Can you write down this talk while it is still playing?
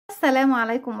السلام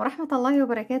عليكم ورحمة الله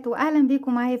وبركاته. اهلا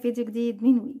بيكم معايا فيديو جديد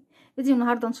من فيديو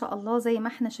النهاردة ان شاء الله. زي ما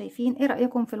احنا شايفين، ايه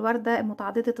رأيكم في الوردة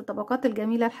متعددة الطبقات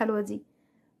الجميلة الحلوة دي؟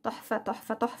 تحفة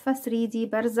تحفة تحفة. 3D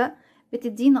بارزة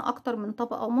بتدينا اكتر من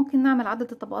طبقة، وممكن نعمل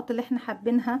عدد الطبقات اللي احنا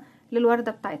حابينها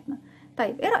للوردة بتاعتنا.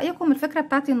 طيب ايه رأيكم؟ الفكرة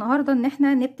بتاعتي النهاردة ان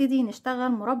احنا نبتدي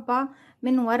نشتغل مربع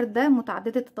من وردة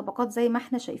متعددة الطبقات زي ما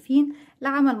احنا شايفين،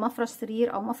 لعمل مفرش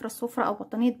سرير او مفرش سفرة او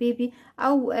بطانية بيبي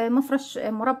او مفرش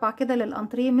مربع كده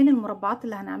للانتريه من المربعات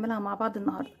اللي هنعملها مع بعض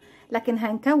النهاردة. لكن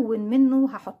هنكون منه،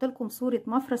 هحط لكم صورة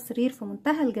مفرش سرير في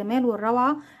منتهى الجمال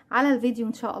والروعة على الفيديو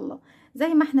ان شاء الله.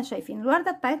 زي ما احنا شايفين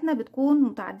الوردة بتاعتنا بتكون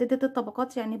متعددة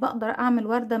الطبقات، يعني بقدر اعمل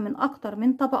وردة من اكتر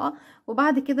من طبقة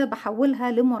وبعد كده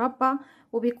بحولها لمربع،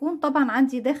 وبيكون طبعا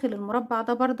عندي داخل المربع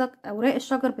ده بردك اوراق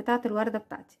الشجر بتاعت الوردة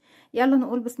بتاعتي. يلا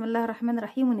نقول بسم الله الرحمن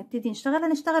الرحيم ونبتدي نشتغل.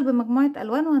 هنشتغل بمجموعة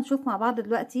الوان وهنشوف مع بعض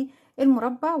دلوقتي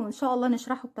المربع، وان شاء الله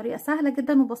نشرحه بطريقة سهلة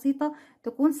جدا وبسيطة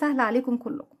تكون سهلة عليكم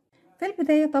كلكم. في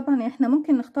البداية طبعا احنا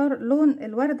ممكن نختار لون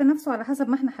الوردة نفسه على حسب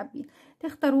ما احنا حابين.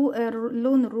 تختاروا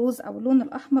لون الروز او اللون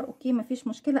الاحمر، اوكي مفيش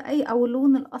مشكلة، او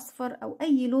اللون الاصفر او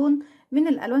اي لون من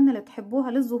الالوان اللي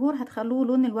تحبوها للظهور هتخلوه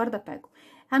لون الوردة بتاعكم.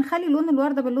 هنخلي لون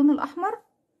الوردة باللون الاحمر،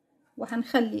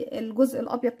 وهنخلي الجزء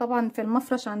الابيض طبعا في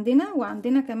المفرش عندنا،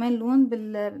 وعندنا كمان لون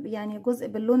يعني جزء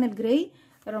باللون الجراي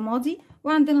الرمادي،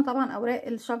 وعندنا طبعا اوراق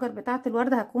الشجر بتاعه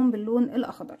الورده هتكون باللون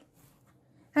الاخضر.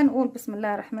 هنقول بسم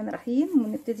الله الرحمن الرحيم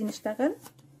ونبتدي نشتغل.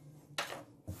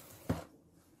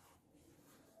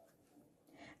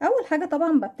 اول حاجه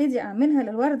طبعا ببتدي اعملها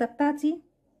للورده بتاعتي،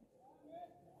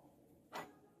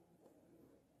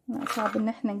 صعب ان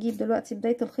احنا نجيب دلوقتي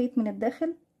بدايه الخيط من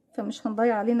الداخل فمش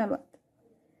هنضيع علينا الوقت.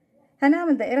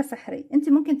 هنعمل دائرة سحرية. انت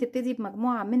ممكن تبتدي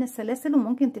بمجموعة من السلاسل،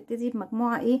 وممكن تبتدي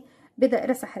بمجموعة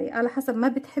بدائرة سحرية على حسب ما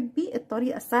بتحبي،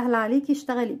 الطريقة السهلة عليكي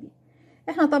اشتغلي بيه.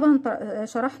 احنا طبعا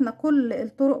شرحنا كل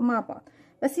الطرق مع بعض.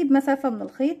 بسيب مسافة من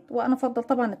الخيط، وانا افضل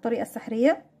طبعا الطريقة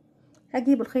السحرية.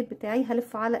 هجيب الخيط بتاعي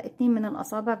هلف على 2 من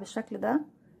الاصابع بالشكل ده،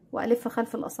 والف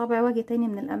خلف الاصابع واجي تاني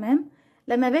من الامام.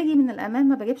 لما باجي من الامام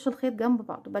ما بجيبش الخيط جنب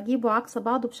بعضه، بجيبه عكس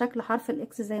بعضه بشكل حرف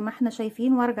الاكس زي ما احنا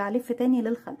شايفين، وارجع الف تاني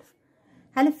للخلف.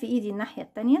 هلف ايدي الناحية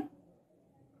التانية.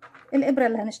 الابرة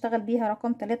اللي هنشتغل بيها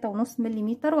رقم 3.5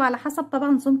 ملم، وعلى حسب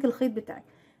طبعا سمك الخيط بتاعي.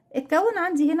 اتكون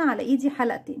عندي هنا على ايدي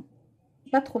حلقتين،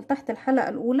 بدخل تحت الحلقة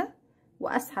الاولى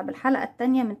واسحب الحلقة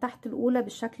التانية من تحت الاولى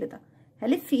بالشكل ده.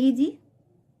 هلف ايدي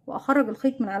واخرج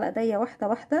الخيط من على ايديا واحدة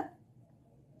واحدة،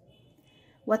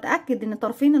 واتأكد ان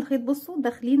طرفين الخيط بصوا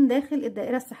داخلين داخل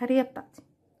الدائرة السحرية بتاعتي.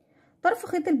 طرف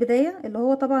خيط البداية اللي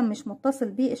هو طبعا مش متصل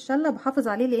بالشلة بحافظ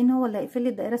عليه لان هو اللي هيقفل لي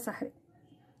الدائرة السحرية.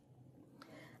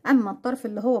 اما الطرف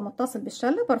اللي هو متصل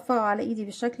بالشله برفعه على ايدي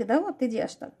بالشكل ده وابتدي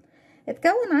اشتغل.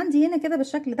 اتكون عندي هنا كده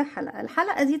بالشكل ده حلقه.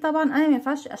 الحلقه دي طبعا انا ما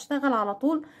ينفعش اشتغل على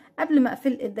طول قبل ما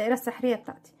اقفل الدائره السحريه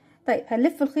بتاعتي. طيب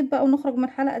هنلف الخيط بقى ونخرج من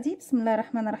الحلقه دي بسم الله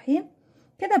الرحمن الرحيم.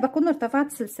 كده بكون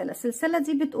ارتفعت سلسله. السلسله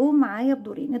دي بتقوم معايا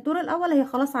بدورين. الدور الاول هي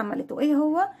خلاص عملته، ايه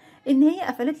هو؟ ان هي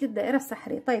قفلت لي الدائره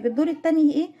السحريه. طيب الدور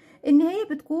الثاني ايه؟ ان هي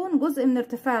بتكون جزء من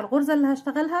ارتفاع الغرزه اللي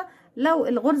هشتغلها، لو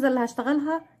الغرزه اللي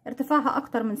هشتغلها ارتفاعها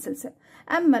اكتر من سلسله.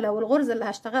 اما لو الغرزه اللي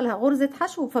هشتغلها غرزه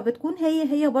حشو فبتكون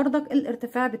هي برضك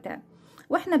الارتفاع بتاعنا.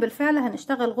 واحنا بالفعل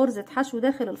هنشتغل غرزه حشو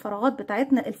داخل الفراغات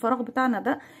بتاعتنا، الفراغ بتاعنا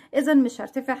ده، اذا مش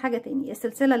هرتفع حاجه تاني.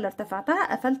 السلسله اللي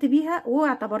ارتفعتها قفلت بيها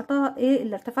واعتبرتها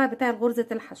الارتفاع بتاع غرزه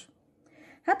الحشو.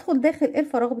 هدخل داخل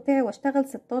الفراغ بتاعي واشتغل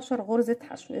 16 غرزه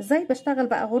حشو. ازاي بشتغل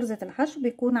بقى غرزه الحشو؟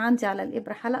 بيكون عندي على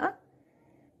الابره حلقه،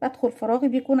 بدخل فراغي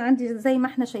بيكون عندي زي ما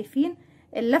احنا شايفين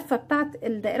اللفه بتاعت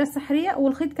الدائره السحريه،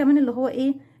 والخيط كمان اللي هو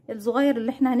الصغير اللي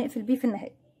احنا هنقفل بيه في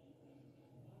النهايه.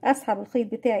 اسحب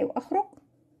الخيط بتاعي واخرج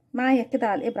معايا كده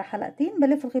على الابره حلقتين،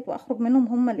 بلف الخيط واخرج منهم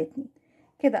هما الاتنين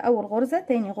كده. اول غرزه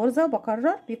تاني غرزه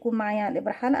وبكرر، بيكون معايا على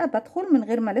الابره حلقه، بدخل من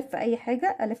غير ما الف اي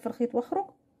حاجه، الف الخيط واخرج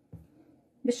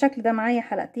بالشكل ده. معايا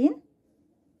حلقتين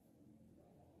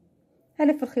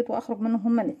هلف الخيط واخرج منهم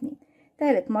هما الاتنين.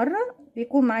 تالت مره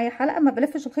بيكون معايا حلقه، ما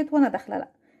بلفش الخيط وانا داخله،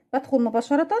 لا بدخل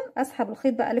مباشره اسحب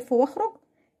الخيط بقى الف واخرج،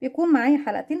 بيكون معايا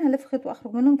حلقتين هلف الخيط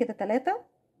واخرج منهم كده. 3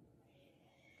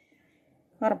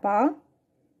 4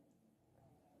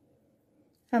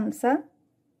 5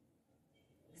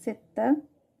 6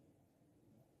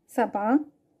 7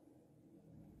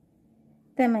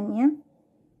 8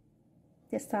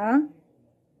 9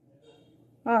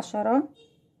 10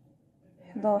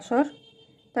 11.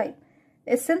 طيب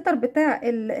السنتر بتاع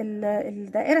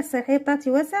الدائرة الساحية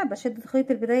بتاعتي واسع، بشد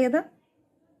خيط البداية ده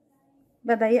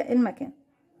بضيق المكان.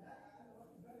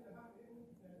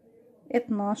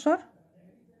 12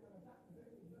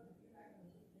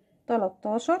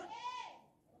 13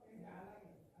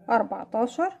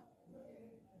 14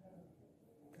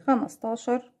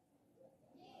 15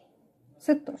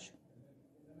 16.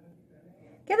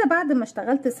 كده بعد ما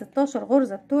اشتغلت ال16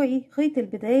 غرزة بتوعي، خيط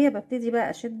البداية ببتدي بقى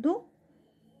اشده،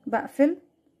 بقفل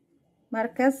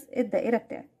مركز الدائرة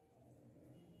بتاعي،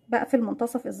 بقفل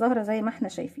منتصف الزهرة زي ما احنا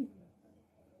شايفين.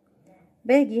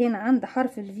 باجي هنا عند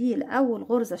حرف الفي لأول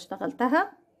غرزة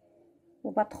اشتغلتها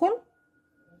وبدخل،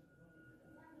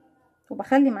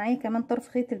 وبخلي معايا كمان طرف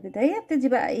خيط البداية. ابتدي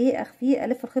بقى ايه اخفيه،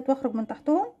 الف الخيط واخرج من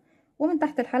تحتهم، ومن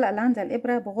تحت الحلقة اللي عندي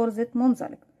الابرة بغرزة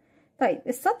منزلقة. طيب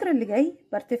السطر اللي جاي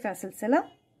برتفع سلسلة،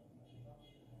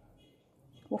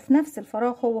 وفي نفس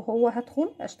الفراغ هو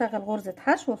هدخل اشتغل غرزة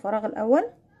حشو الفراغ الاول،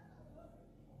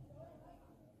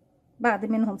 بعد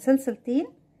منهم سلسلتين،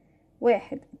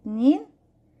 1 2.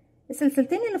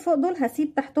 السلسلتين اللي فوق دول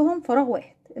هسيب تحتهم فراغ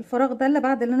واحد، الفراغ ده اللي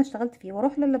بعد اللي انا اشتغلت فيه،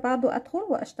 واروح للي بعده ادخل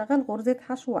واشتغل غرزة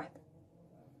حشو واحدة،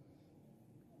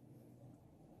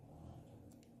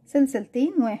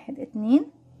 سلسلتين 1 2،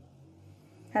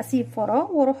 هسيب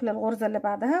فراغ واروح للغرزة اللي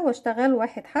بعدها واشتغل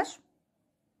 1 حشو،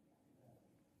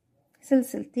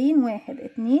 سلسلتين 1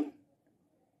 2،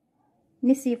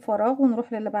 نسيب فراغ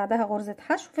ونروح للي بعدها غرزة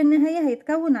حشو. في النهاية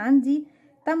هيتكون عندي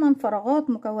 8 فراغات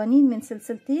مكونين من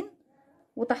سلسلتين،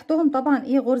 وتحتهم طبعا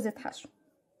ايه غرزة حشو.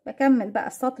 بكمل بقى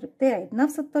السطر بتاعي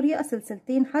بنفس الطريقة،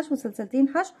 سلسلتين حشو سلسلتين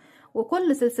حشو،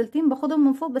 وكل سلسلتين باخدهم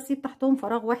من فوق بسيب تحتهم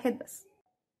فراغ واحد بس.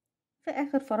 في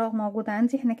اخر فراغ موجود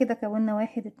عندي احنا كده كونا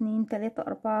 1 2 3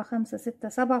 4 5 6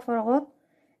 7 فراغات.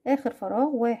 اخر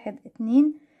فراغ 1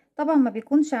 2، طبعا ما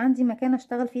بيكونش عندي مكان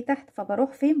اشتغل فيه تحت،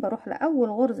 فبروح فين؟ بروح لاول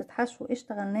غرزة حشو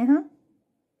اشتغلناها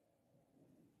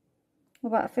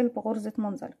وبقفل بغرزة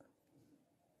منزلقة.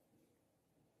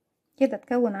 كده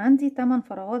تكون عندي 8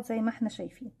 فراغات زي ما احنا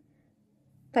شايفين.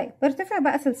 طيب برتفع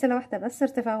بقى سلسلة واحدة بس،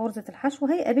 ارتفاع غرزة الحشو.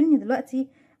 هيقابلني دلوقتي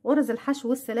غرز الحشو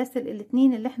والسلاسل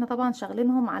الاتنين اللي احنا طبعا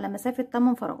شغلينهم على مسافة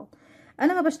 8 فراغات.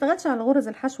 انا ما بشتغلش على غرز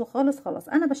الحشو خالص،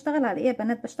 انا بشتغل على ايه يا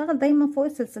بنات؟ بشتغل دايما فوق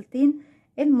السلسلتين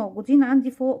الموجودين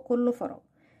عندي فوق كل فراغ.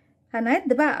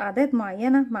 هنعد بقى اعداد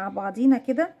معينة مع بعضينا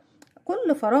كده،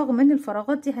 كل فراغ من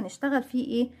الفراغات دي هنشتغل فيه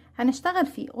ايه؟ هنشتغل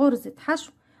فيه غرزة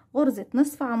حشو، غرزة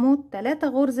نصف عمود، 3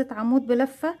 غرزة عمود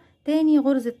بلفة، تاني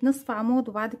غرزة نصف عمود،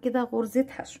 وبعد كده غرزة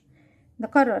حشو.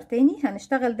 نكرر تاني،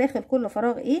 هنشتغل داخل كل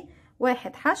فراغ ايه؟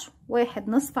 1 حشو، 1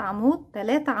 نصف عمود،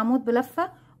 3 عمود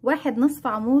بلفة، 1 نصف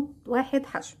عمود، 1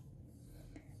 حشو.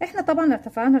 احنا طبعا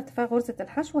ارتفعنا ارتفاع غرزة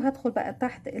الحشو. هدخل بقى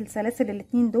تحت السلاسل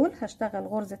الاتنين دول هشتغل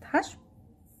غرزة حشو،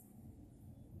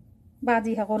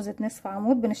 بعديها غرزة نصف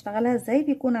عمود. بنشتغلها ازاي؟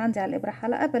 بيكون عندي على الابرة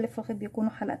حلقة، بلف الخيط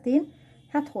بيكونوا حلقتين،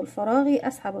 هدخل فراغي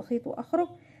اسحب الخيط واخرج،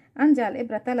 عندي على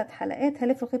الابرة 3 حلقات،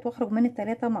 هلف الخيط واخرج من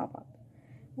ال3 مع بعض.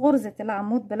 غرزة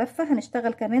العمود بلفة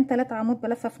هنشتغل كمان 3 عمود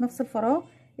بلفة في نفس الفراغ.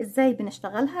 ازاي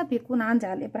بنشتغلها؟ بيكون عندي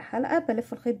على الابرة حلقة،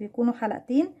 بلف الخيط بيكونوا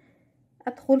حلقتين،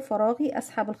 ادخل فراغي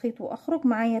اسحب الخيط واخرج،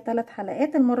 معايا 3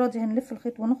 حلقات. المرة دي هنلف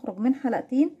الخيط ونخرج من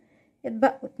حلقتين،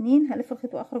 اتبقوا 2، هلف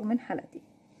الخيط واخرج من حلقتين.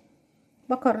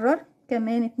 بكرر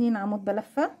كمان 2 عمود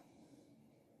بلفة،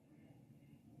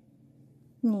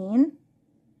 2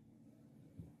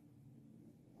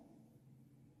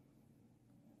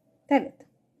 3.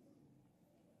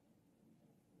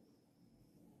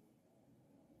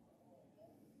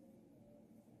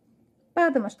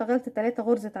 بعد ما اشتغلت 3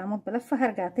 غرزة عمود بلفة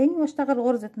هرجع تاني واشتغل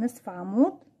غرزة نصف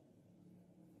عمود،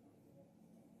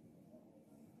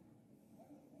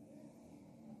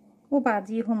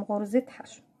 وبعديهم غرزة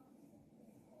حشو.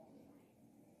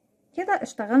 كده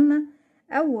اشتغلنا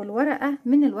اول ورقة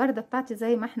من الوردة بتاعتي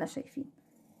زي ما احنا شايفين.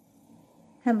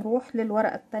 هنروح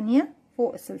للورقة التانية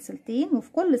فوق السلسلتين،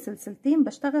 وفي كل سلسلتين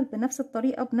بشتغل بنفس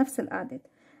الطريقة بنفس الاعداد.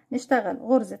 نشتغل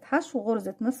غرزة حشو،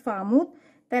 غرزة نصف عمود،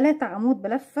 3 عمود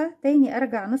بلفة، تاني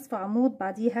ارجع نصف عمود،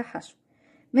 بعديها حشو.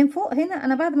 من فوق هنا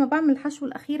انا بعد ما بعمل الحشو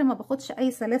الاخيرة ما باخدش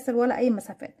اي سلاسل ولا اي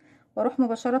مسافات، بروح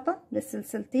مباشرة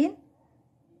للسلسلتين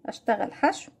اشتغل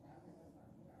حشو،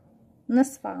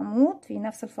 نصف عمود في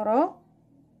نفس الفراغ،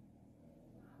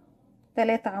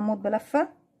 3 عمود بلفة،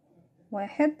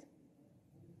 1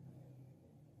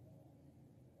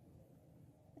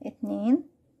 2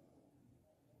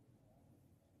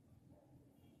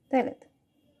 3،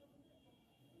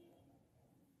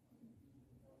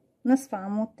 نصف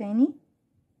عمود تاني،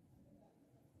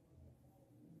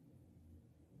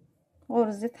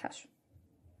 غرزة حشو.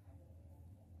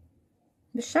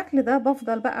 بالشكل ده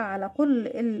بفضل بقى على كل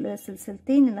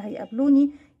السلسلتين اللي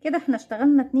هيقابلوني. كده احنا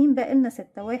اشتغلنا 2، بقى لنا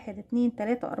 6، 1 2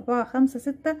 3 4 5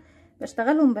 6.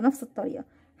 بشتغلهم بنفس الطريقة،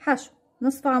 حشو،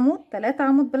 نصف عمود، 3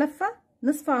 عمود بلفة،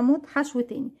 نصف عمود، حشو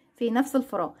تاني في نفس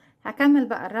الفراغ. هكمل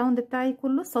بقى الراوند بتاعي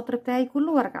كله، السطر بتاعي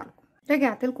كله، وارجع لكم.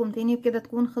 رجعت لكم تاني، وكده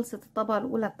تكون خلصت الطبقة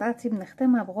الاولى بتاعتي.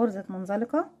 بنختمها بغرزة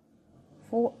منزلقة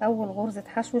فوق اول غرزة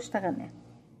حشو اشتغلناها.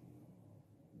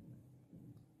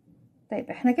 طيب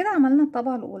احنا كده عملنا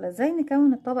الطبقة الاولى. ازاي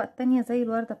نكون الطبقة التانية زي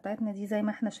الوردة بتاعتنا دي زي ما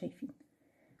احنا شايفين،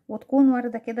 وتكون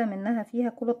وردة كده منها فيها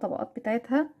كل الطبقات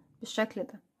بتاعتها بالشكل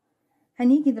ده؟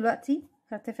 هنيجي دلوقتي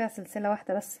هرتفع سلسلة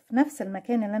واحدة بس في نفس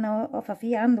المكان اللي انا واقفة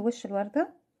فيه عند وش الوردة،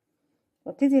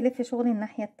 وابتدي الف شغلي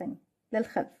الناحية التانية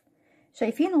للخلف.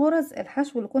 شايفين غرز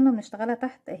الحشو اللي كنا بنشتغلها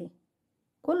تحت اهي؟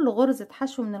 كل غرزة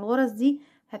حشو من الغرز دي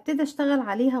هبتدي اشتغل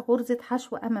عليها غرزة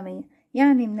حشو امامية،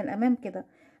 يعني من الامام كده.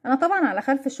 انا طبعا على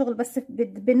خلف الشغل، بس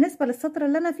بالنسبة للسطر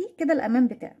اللي انا فيه كده الامام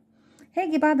بتاعي.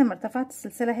 هاجي بعد ما ارتفعت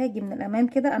السلسلة هاجي من الامام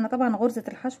كده. انا طبعا غرزة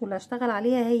الحشو اللي هشتغل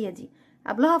عليها هي دي،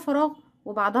 قبلها فراغ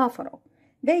وبعدها فراغ.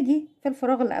 باجي في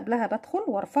الفراغ اللي قبلها بدخل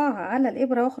وارفعها على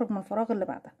الابرة واخرج من الفراغ اللي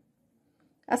بعدها،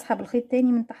 اسحب الخيط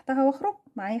تاني من تحتها واخرج.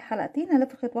 معايا حلقتين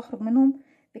هلف الخيط واخرج منهم.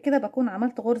 بكده بكون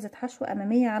عملت غرزة حشو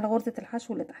امامية على غرزة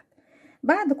الحشو اللي تحت.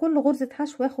 بعد كل غرزة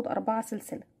حشو اخد 4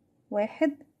 سلسلة،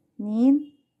 1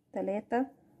 2 3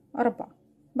 4.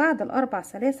 بعد ال4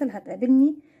 سلاسل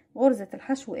هتقابلني غرزة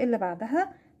الحشو اللي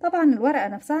بعدها. طبعا الورقة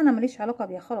نفسها انا ماليش علاقة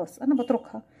بيها خلاص، انا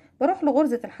بتركها. بروح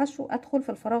لغرزة الحشو ادخل في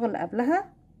الفراغ اللي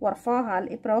قبلها وارفعها على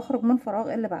الابرة واخرج من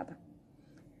الفراغ اللي بعدها،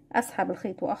 اسحب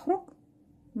الخيط واخرج.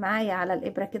 معايا على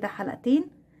الابرة كده حلقتين،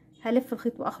 هلف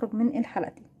الخيط واخرج من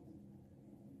الحلقتين.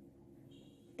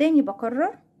 تاني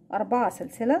بكرر 4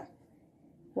 سلسلة،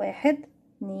 1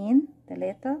 2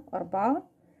 3 4.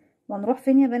 ونروح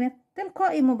فين يا بنات؟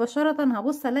 تلقائي مباشرة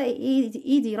هبص الاقي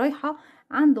ايدي رايحة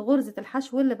عند غرزة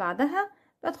الحشو اللي بعدها.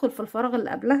 بدخل في الفراغ اللي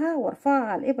قبلها وارفعها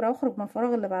على الابرة واخرج من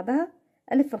الفراغ اللي بعدها،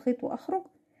 الف الخيط واخرج.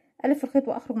 الف الخيط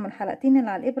واخرج من الحلقتين اللي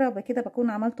على الابرة، وبكده بكون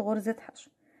عملت غرزة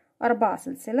حشو. 4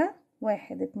 سلسلة،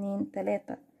 1 2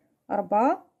 3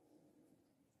 4.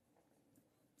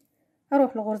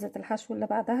 هروح لغرزة الحشو اللي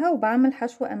بعدها وبعمل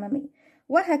حشو امامي،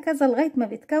 وهكذا لغاية ما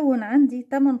بتكون عندي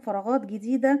 8 فراغات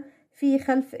جديدة في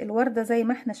خلف الوردة زي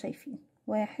ما احنا شايفين.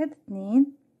 1 2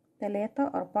 3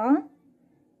 4.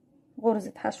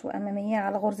 غرزة حشو امامية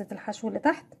على غرزة الحشو اللي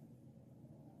تحت.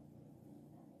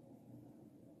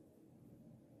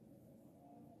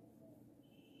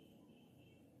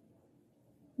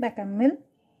 بكمل.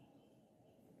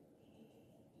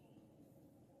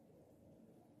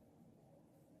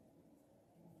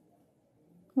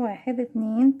 1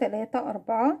 2 3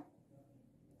 4.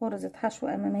 غرزة حشو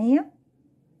امامية.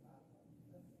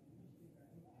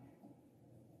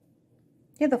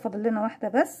 كده فاضل لنا واحدة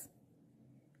بس.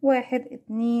 1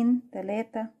 2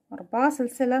 3 4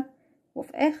 سلسلة،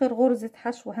 وفي اخر غرزة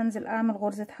حشو هنزل اعمل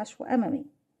غرزة حشو امامية.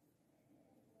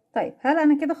 طيب هل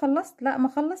انا كده خلصت؟ لا ما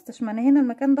خلصتش، ما انا هنا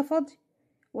المكان ده فاضي.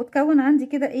 وتكون عندي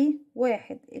كده ايه؟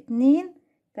 1 2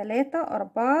 3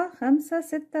 4 5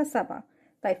 6 7.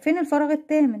 طيب فين الفراغ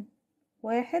الثامن؟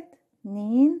 1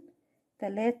 2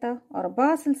 3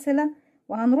 4 سلسلة.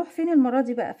 وهنروح فين المرة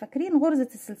دي بقى؟ فاكرين غرزة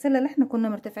السلسلة اللي احنا كنا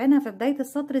مرتفعينها في بداية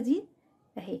السطر دي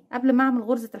اهي؟ قبل ما اعمل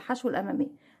غرزة الحشو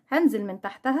الامامية هنزل من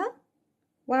تحتها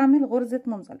واعمل غرزة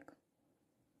منزلقة.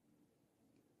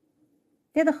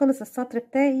 كده خلص السطر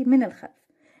بتاعي من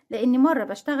الخلف، لاني مرة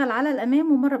بشتغل على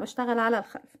الامام ومرة بشتغل على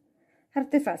الخلف.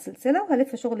 هرتفع سلسلة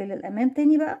وهلف شغلي للامام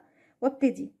تاني بقى،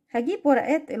 وابتدي هجيب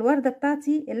ورقات الوردة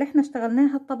بتاعتي اللي احنا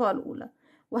اشتغلناها الطبقة الاولى،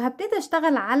 وهبتدي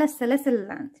اشتغل على السلاسل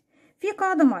اللي عندي. في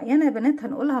قاعدة معينة يا بنات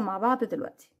هنقولها مع بعض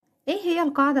دلوقتي. ايه هي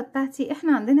القاعدة بتاعتي؟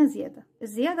 احنا عندنا زيادة.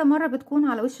 الزيادة مرة بتكون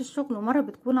على وش الشغل ومرة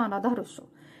بتكون على ظهر الشغل.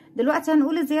 دلوقتي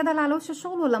هنقول الزيادة اللي على وش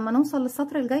الشغل، ولما نوصل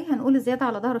للسطر الجاي هنقول الزيادة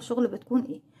على ظهر الشغل بتكون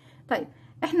ايه. طيب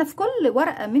احنا في كل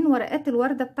ورقة من ورقات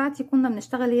الوردة بتاعتي كنا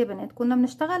بنشتغل ايه يا بنات؟ كنا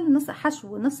بنشتغل نص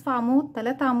حشو، نصف عمود،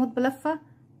 3 عمود بلفة،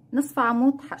 نصف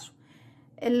عمود حشو.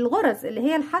 الغرز اللي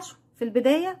هي الحشو في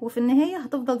البداية وفي النهاية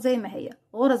هتفضل زي ما هي.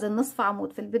 غرز النصف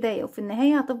عمود في البداية وفي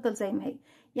النهاية هتفضل زي ما هي.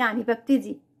 يعني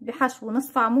ببتدي بحشو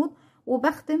نصف عمود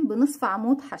وبختم بنصف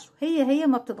عمود حشو، هي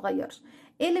ما بتتغيرش.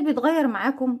 ايه اللي بيتغير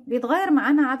معاكم؟ بيتغير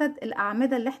معانا عدد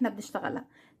الاعمدة اللي احنا بنشتغلها.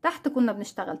 تحت كنا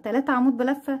بنشتغل 3 عمود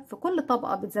بلفة، في كل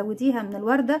طبقة بتزوديها من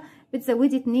الوردة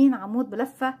بتزودي 2 عمود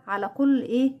بلفة على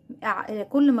كل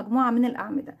كل مجموعة من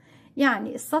الاعمدة.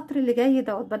 يعني السطر اللي جاي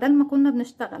دوت بدل ما كنا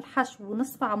بنشتغل حشو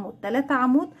ونصف عمود 3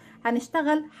 عمود،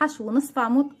 هنشتغل حشو ونصف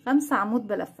عمود 5 عمود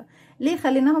بلفة. ليه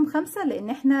خليناهم 5؟ لان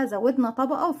احنا زودنا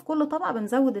طبقة، وفي كل طبقة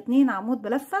بنزود 2 عمود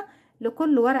بلفة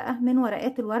لكل ورقة من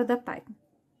ورقات الوردة بتاعتنا.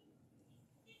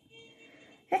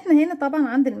 احنا هنا طبعا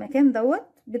عند المكان دوت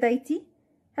بدايتي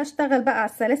هشتغل بقى على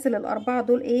السلاسل الاربعة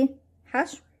دول ايه؟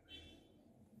 حشو،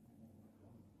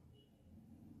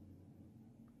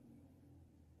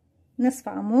 نصف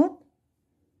عمود،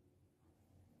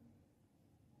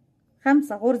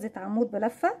 5 غرزة عمود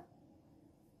بلفة،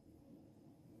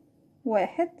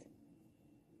 1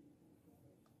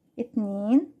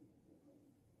 2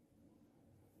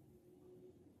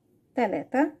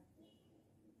 3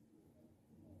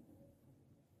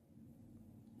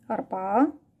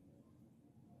 4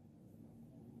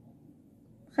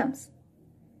 5.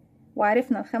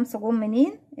 وعرفنا الخمسة جم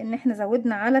منين؟ ان احنا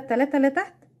زودنا على التلاتة اللي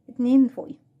تحت 2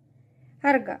 فوقي.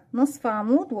 هرجع نصف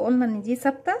عمود، وقلنا ان دي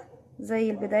ثابتة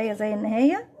زي البداية زي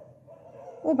النهاية،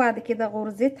 وبعد كده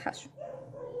غرزة حشو.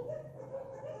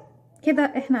 كده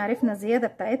احنا عرفنا الزيادة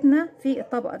بتاعتنا في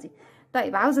الطبقة دي.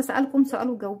 طيب عاوزة اسألكم سؤال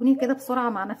وجاوبوني كده بسرعة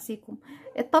مع نفسيكم.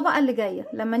 الطبقة اللي جاية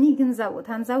لما نيجي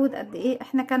نزود هنزود قد ايه؟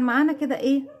 احنا كان معانا كده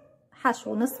ايه؟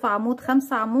 حشو نصف عمود،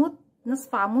 5 عمود،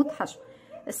 نصف عمود حشو.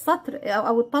 السطر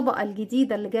او الطبقة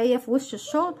الجديدة اللي جاية في وش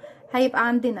الشغل هيبقى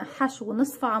عندنا حشو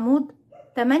نصف عمود،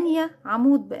 8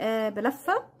 عمود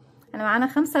بلفة. انا معانا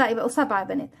 5، لا يبقوا 7 يا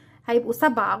بنات. هيبقوا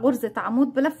 7 غرزة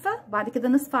عمود بلفة، بعد كده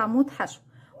نصف عمود حشو.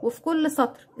 وفي كل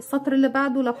سطر، السطر اللي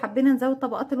بعده لو حبينا نزود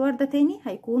طبقات الوردة تاني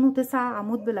هيكونوا 9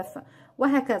 عمود بلفة،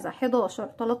 وهكذا 11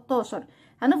 13.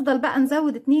 هنفضل بقى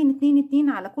نزود 2 2 2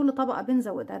 على كل طبقة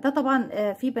بنزودها. ده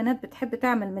طبعا في بنات بتحب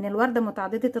تعمل من الوردة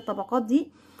متعددة الطبقات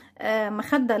دي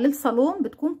مخدة للصالون،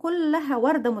 بتكون كلها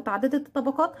وردة متعددة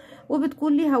الطبقات،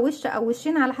 وبتكون ليها وش او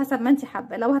وشين على حسب ما انت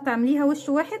حابة. لو هتعمليها وش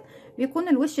واحد بيكون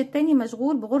الوش التاني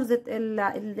مشغول بغرزة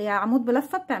العمود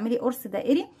بلفة، بتعملي قرص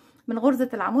دائري من غرزة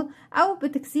العمود، او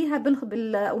بتكسيها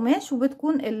بالقماش،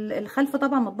 وبتكون الخلف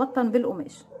طبعا متبطن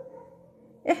بالقماش.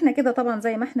 احنا كده طبعا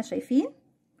زي ما احنا شايفين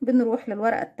بنروح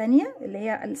للورقة التانية اللي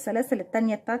هي السلاسل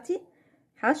التانية بتاعتي.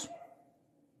 حشو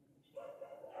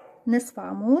نصف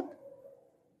عمود،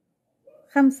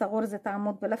 5 غرزة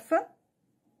عمود بلفة،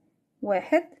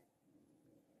 1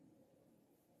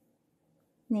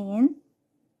 2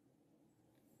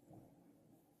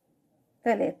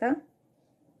 3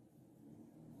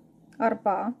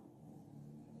 4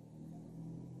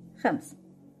 5.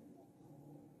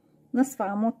 نصف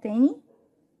عمود تاني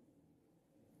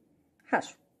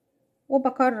حشو.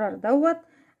 وبكرر دوت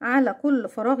على كل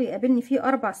فراغ يقابلني فيه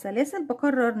 4 سلاسل،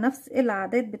 بكرر نفس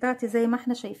الاعداد بتاعتي زي ما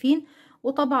احنا شايفين.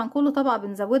 وطبعا كل طبقة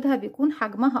بنزودها بيكون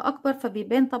حجمها اكبر،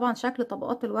 فبيبان طبعا شكل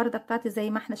طبقات الوردة بتاعتي زي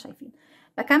ما احنا شايفين.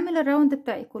 بكمل الراوند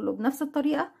بتاعي كله بنفس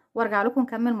الطريقة وارجع لكم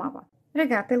نكمل مع بعض.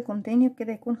 رجعت لكم تاني،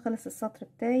 وبكده يكون خلص السطر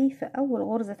بتاعي. في اول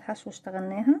غرزة حشو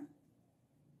اشتغلناها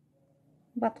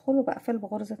بدخل وبقفل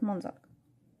بغرزة منزلقة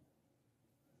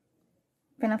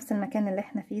في نفس المكان اللي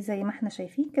احنا فيه زي ما احنا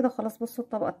شايفين كده. خلاص بصوا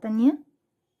الطبقة التانية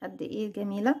قد ايه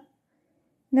جميلة.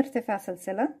 نرتفع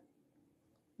سلسلة،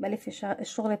 بلف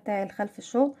الشغل بتاعي لخلف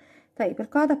الشغل. طيب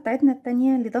القاعدة بتاعتنا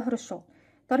التانية لظهر الشغل.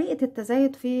 طريقة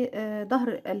التزايد في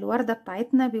ظهر الوردة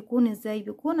بتاعتنا بيكون ازاي؟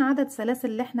 بيكون عدد سلاسل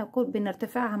اللي احنا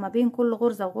بنرتفعها ما بين كل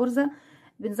غرزة وغرزة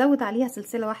بنزود عليها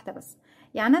سلسلة واحدة بس.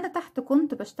 يعني انا تحت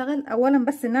كنت بشتغل اولا،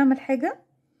 بس نعمل حاجة.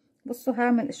 بصوا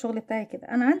هعمل الشغل بتاعي كده.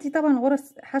 انا عندي طبعا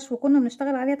غرز حشو كنا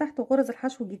بنشتغل عليها تحت، وغرز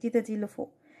الحشو الجديدة دي اللي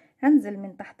فوق هنزل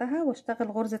من تحتها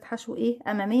واشتغل غرزة حشو ايه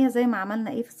امامية زي ما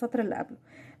عملنا ايه في السطر اللي قبله.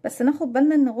 بس ناخد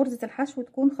بالنا ان غرزة الحشو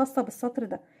تكون خاصة بالسطر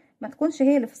ده، ما تكونش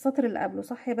هي اللي في السطر اللي قبله،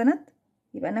 صح يا بنات؟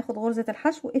 يبقى ناخد غرزة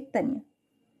الحشو التانية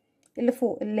اللي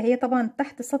فوق اللي هي طبعا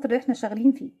تحت السطر اللي احنا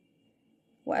شغالين فيه،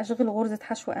 واشغل غرزة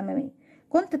حشو امامية.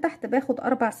 كنت تحت باخد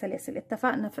 4 سلاسل.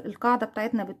 اتفقنا في القاعدة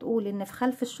بتاعتنا بتقول ان في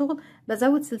خلف الشغل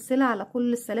بزود سلسلة على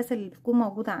كل السلاسل اللي بتكون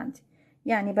موجودة عندي.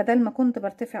 يعني بدل ما كنت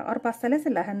برتفع 4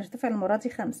 سلاسل، لا هنرتفع المرة دي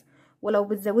 5. ولو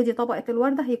بتزودي طبقة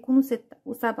الوردة هيكونوا 6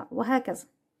 و7 وهكذا.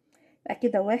 يبقى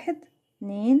كده 1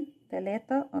 2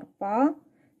 3 4،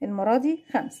 المرة دي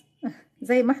 5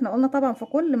 زي ما احنا قلنا. طبعا في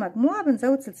كل مجموعة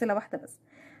بنزود سلسلة واحدة بس.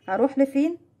 هروح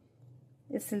لفين؟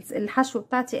 الحشو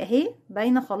بتاعتي اهي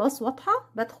باينه خلاص واضحه.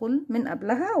 بدخل من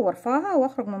قبلها وارفعها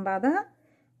واخرج من بعدها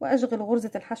واشغل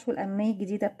غرزه الحشو الاماميه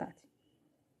الجديده بتاعتي.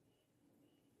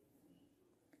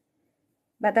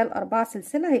 بدل 4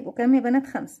 سلسله هيبقوا كام يا بنات؟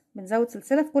 5. بنزود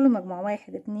سلسله في كل مجموعه.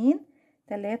 1 2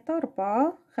 3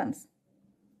 4 5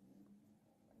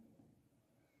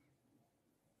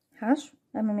 حشو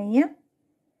اماميه،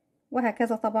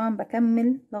 وهكذا. طبعا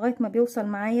بكمل لغايه ما بيوصل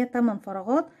معايا 8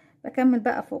 فراغات. بكمل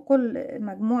بقى فوق كل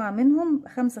مجموعة منهم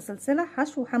 5 سلسلة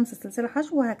حشو و5 سلسلة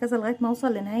حشو، وهكذا لغاية ما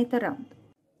اوصل لنهاية الراوند.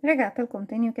 رجعت لكم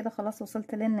تاني وكده خلاص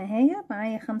وصلت للنهاية.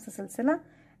 معايا 5 سلسلة.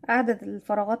 عدد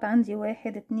الفراغات عندي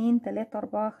 1 2 3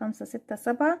 4 5 6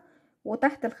 7،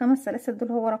 وتحت ال5 سلاسل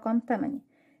دول هو رقم 8.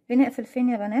 بنقفل فين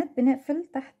يا بنات؟ بنقفل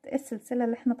تحت السلسلة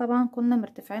اللي احنا طبعا كنا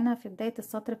مرتفعينها في بداية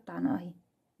السطر بتاعنا اهي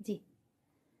دي.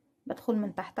 بدخل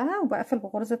من تحتها وبقفل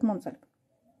بغرزة منزلقة.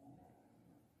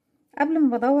 قبل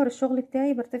ما بدور الشغل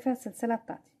بتاعي برتفع السلسلة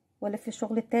بتاعتي والف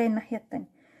الشغل بتاعي الناحية التانية.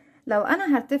 لو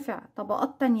انا هرتفع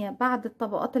طبقات تانية بعد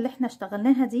الطبقات اللي احنا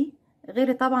اشتغلناها دي،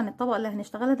 غير طبعا الطبقة اللي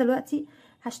هنشتغلها دلوقتي،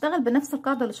 هشتغل بنفس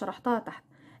القاعدة اللي شرحتها تحت.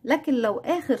 لكن لو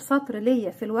اخر سطر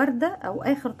ليا في الوردة او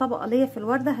اخر طبقة ليا في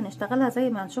الوردة هنشتغلها زي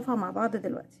ما هنشوفها مع بعض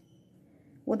دلوقتي.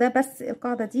 وده بس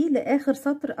القاعدة دي لاخر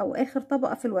سطر او اخر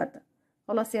طبقة في الوردة.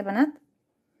 خلاص يا بنات،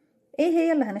 ايه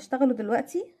هي اللي هنشتغله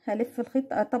دلوقتي؟ هلف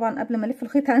الخيط. طبعا قبل ما الف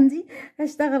الخيط عندي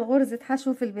هشتغل غرزة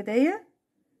حشو في البداية،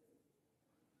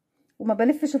 وما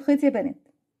بلفش الخيط يا بنات،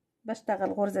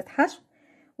 بشتغل غرزة حشو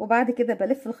وبعد كده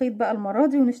بلف الخيط بقى المرة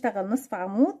دي ونشتغل نصف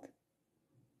عمود.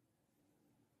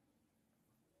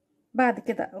 بعد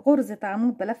كده غرزة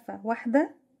عمود بلفة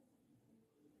واحدة،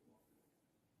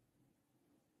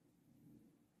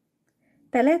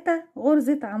 3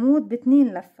 غرزة عمود باتنين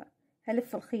لفة.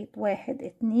 هلف الخيط 1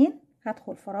 2،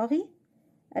 هدخل فراغي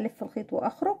الف الخيط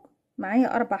واخرج،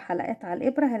 معايا 4 حلقات على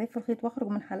الابرة، هلف الخيط واخرج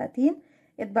من حلقتين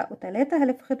اتبقوا 3،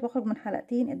 هلف الخيط واخرج من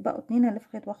حلقتين اتبقوا 2، هلف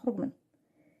الخيط واخرج من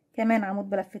كمان عمود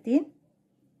بلفتين.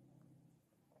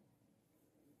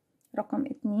 رقم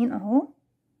 2 اهو،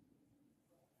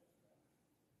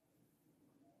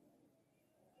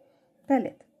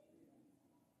 3.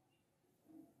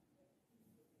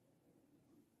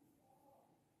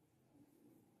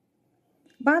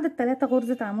 بعد ال3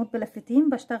 غرزة عمود بلفتين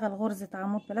بشتغل غرزة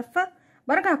عمود بلفة،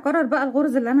 برجع اكرر بقى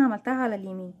الغرزة اللي انا عملتها على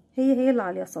اليمين هي اللي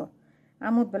على اليسار.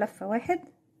 عمود بلفة 1،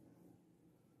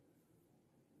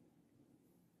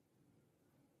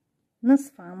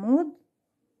 نصف عمود،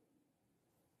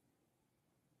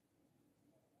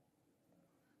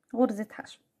 غرزة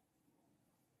حشو.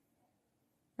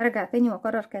 ارجع تاني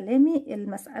واكرر كلامي،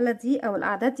 المسألة دي او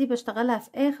الاعداد دي بشتغلها في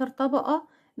اخر طبقة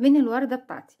من الوردة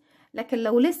بتاعتي، لكن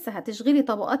لو لسه هتشغلي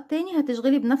طبقات تاني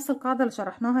هتشغلي بنفس القاعدة اللي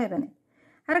شرحناها يا بنات.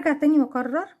 هرجع تاني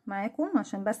واكرر معاكم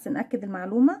عشان بس نأكد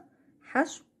المعلومة.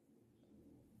 حشو،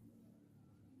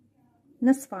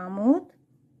 نصف عمود،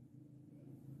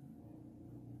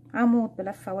 عمود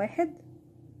بلفة 1،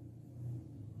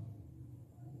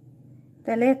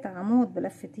 3 عمود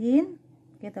بلفتين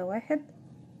كده 1،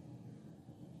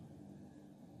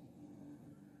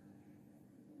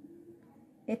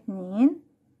 2،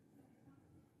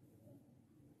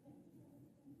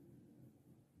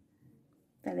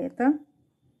 3،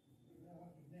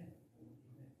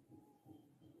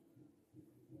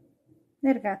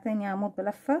 نرجع تاني عمود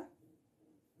بلفة،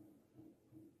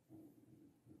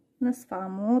 نصف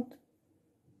عمود،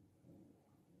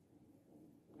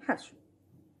 حشو.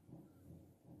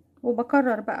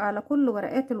 وبكرر بقى على كل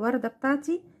ورقات الوردة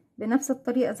بتاعتي بنفس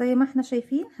الطريقة زي ما احنا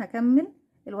شايفين. هكمل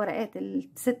الورقات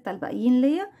ال6 الباقيين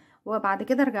ليا وبعد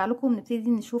كده ارجع لكم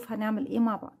نبتدي نشوف هنعمل ايه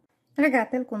مع بعض.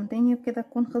 رجعت لكم تاني وبكده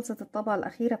تكون خلصت الطبقة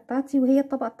الأخيرة بتاعتي وهي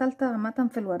الطبقة الثالثة عامة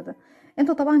في الوردة.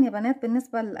 انتوا طبعا يا بنات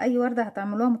بالنسبة لأي وردة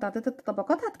هتعملوها متعددة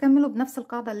الطبقات هتكملوا بنفس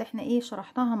القاعدة اللي احنا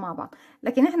شرحناها مع بعض،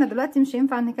 لكن احنا دلوقتي مش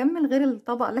هينفع نكمل غير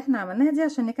الطبقة اللي احنا عملناها دي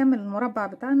عشان نكمل المربع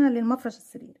بتاعنا للمفرش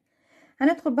السرير.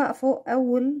 هندخل بقى فوق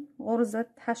أول غرزة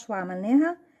حشو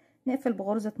عملناها نقفل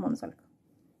بغرزة منزلقة.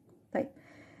 طيب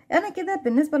انا كده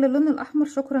بالنسبة للون الأحمر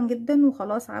شكرا جدا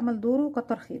وخلاص عمل دوره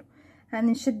وكتر خيره.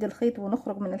 هنشد الخيط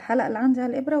ونخرج من الحلقة اللي عندي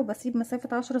على الإبرة وبسيب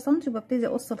مسافة 10 سنتي وببتدي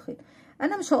أقص الخيط.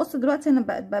 أنا مش هقص دلوقتي، أنا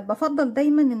بفضل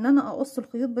دايما إن أنا أقص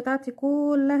الخيوط بتاعتي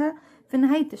كلها في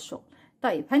نهاية الشغل.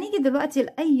 طيب هنيجي دلوقتي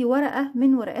لأي ورقة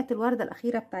من ورقات الوردة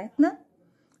الأخيرة بتاعتنا،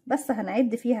 بس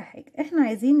هنعد فيها حاجة. احنا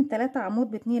عايزين 3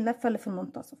 عمود ب2 لفة اللي في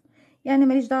المنتصف، يعني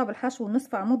ماليش دعوة بالحشو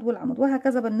والنصف عمود والعمود،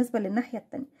 وهكذا بالنسبة للناحية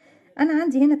التانية. انا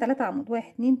عندي هنا 3 عمود،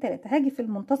 1 2 3. هاجي في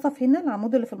المنتصف هنا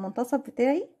العمود اللي في المنتصف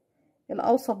بتاعي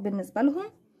الاوسط بالنسبة لهم،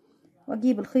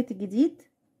 واجيب الخيط الجديد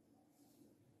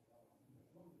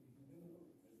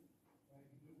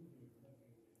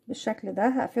بالشكل ده،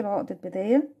 هقفله عقدة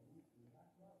بداية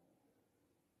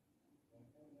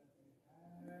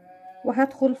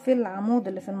وهدخل في العمود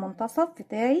اللي في المنتصف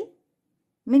بتاعي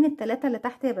من ال3 اللي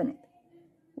تحت يا بنات،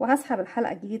 وهسحب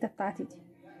الحلقة الجديدة بتاعتي دي،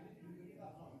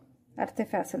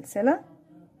 ارتفع سلسلة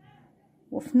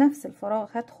وفي نفس الفراغ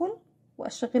هدخل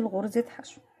واشغل غرزة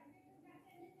حشو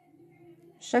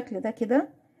بالشكل ده. كده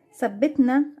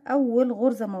ثبتنا اول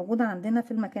غرزة موجودة عندنا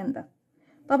في المكان ده.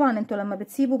 طبعا انتوا لما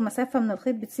بتسيبوا مسافة من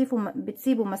الخيط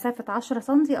بتسيبوا مسافة 10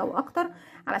 سنتي او اكتر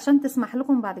علشان تسمح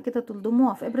لكم بعد كده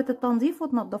تلضموها في ابرة التنظيف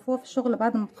وتنضفوها في الشغل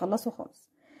بعد ما تخلصوا خالص.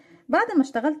 بعد ما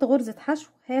اشتغلت غرزة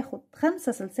حشو هاخد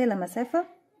 5 سلسلة مسافة،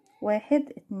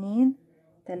 1 2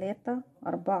 3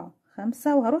 4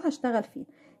 5، وهروح اشتغل فيه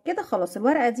كده. خلاص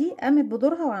الورقة دي قامت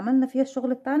بدورها وعملنا فيها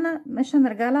الشغل بتاعنا، مش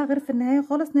هنرجع لها غير في النهاية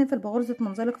خالص نقفل بغرزة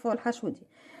منزلق فوق الحشو دي.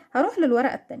 هروح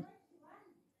للورقة التانية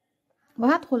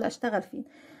وهدخل اشتغل فيه.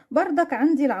 بردك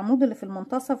عندي العمود اللي في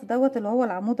المنتصف دوت اللي هو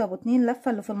العمود ابو 2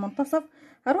 لفة اللي في المنتصف،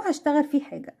 هروح اشتغل فيه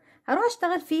حاجة. هروح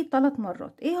اشتغل فيه 3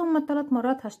 مرات. ايه هما ال3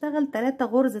 مرات؟ هشتغل 3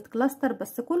 غرزة كلاستر،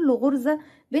 بس كل غرزة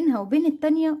بينها وبين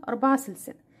التانية 4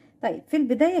 سلسلة. طيب في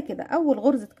البداية كده اول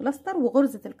غرزة كلاستر،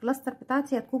 وغرزة الكلاستر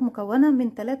بتاعتي هتكون مكونة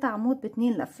من 3 عمود ب2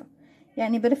 لفة،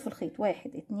 يعني بلف الخيط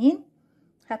 1 2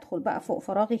 هدخل بقى فوق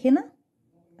فراغي هنا،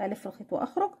 الف الخيط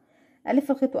واخرج،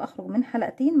 الف الخيط واخرج من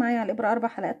حلقتين، معايا على الابره 4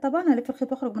 حلقات طبعا، الف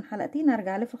الخيط واخرج من حلقتين،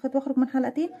 ارجع الف الخيط واخرج من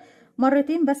حلقتين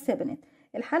مرتين بس يا بنات.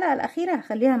 الحلقه الاخيره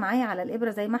هخليها معايا على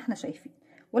الابره زي ما احنا شايفين،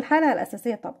 والحلقه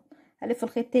الاساسيه طبعا الف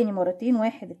الخيط تاني مرتين،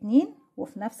 1 2،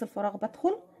 وفي نفس الفراغ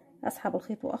بدخل اسحب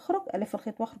الخيط واخرج، الف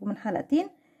الخيط واخرج من حلقتين،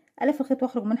 الف الخيط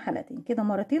واخرج من حلقتين، كده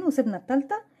مرتين وسيبنا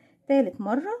التالتة. تالت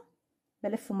مره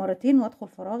بلف مرتين وادخل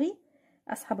فراغي،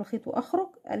 اسحب الخيط واخرج،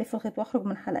 الف الخيط واخرج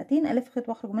من حلقتين، الف الخيط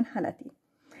واخرج من حلقتين.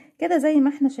 كده زي ما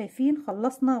احنا شايفين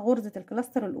خلصنا غرزة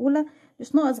الكلاستر الاولى،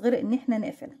 مش ناقص غير ان احنا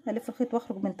نقفل. الف الخيط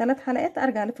واخرج من 3 حلقات،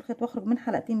 ارجع الف الخيط واخرج من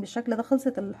حلقتين بالشكل ده.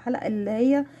 خلصت الحلقة اللي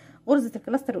هي غرزة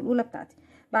الكلاستر الاولى بتاعتي.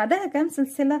 بعدها كام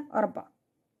سلسلة؟ 4،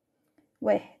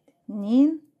 1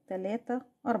 2 3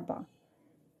 4.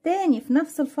 تاني في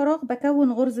نفس الفراغ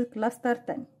بكون غرزة كلاستر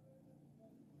تاني،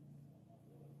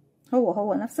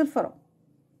 هو نفس الفراغ،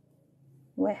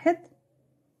 1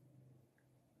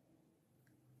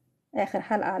 اخر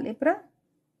حلقة على الابرة،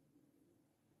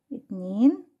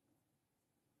 2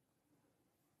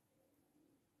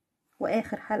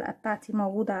 واخر حلقة بتاعتي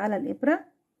موجودة على الابرة،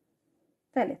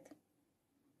 3.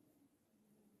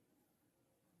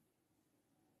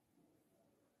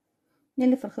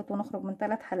 نلف الخيط ونخرج من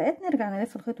 3 حلقات، نرجع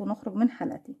نلف الخيط ونخرج من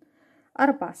حلقتين،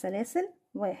 4 سلاسل،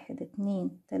 1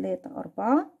 2 3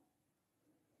 4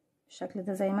 بالشكل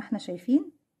ده زي ما احنا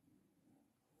شايفين.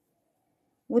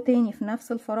 وتاني في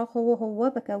نفس الفراغ هو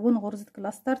بكون غرزة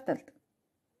كلاستر تالتة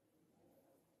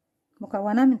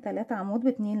مكونة من 3 عمود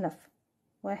ب2 لفة،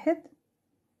 1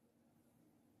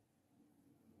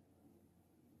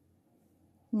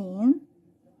 2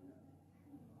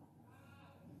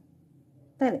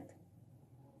 3.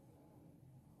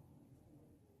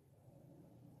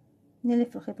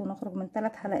 نلف الخيط ونخرج من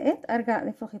 3 حلقات، ارجع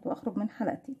الف الخيط واخرج من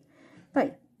حلقتين.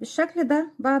 طيب بالشكل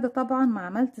ده بعد طبعا ما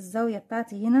عملت الزاوية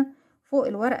بتاعتي هنا فوق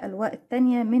الورقة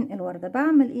التانية من الوردة،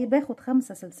 بعمل ايه؟ باخد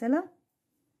 5 سلسلة،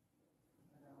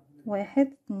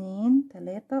 1 2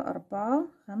 3 4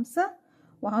 5.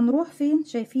 وهنروح فين؟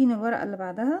 شايفين الورقة اللي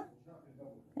بعدها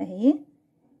اهي،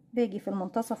 باجي في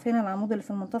المنتصف هنا العمود اللي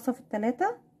في المنتصف ال3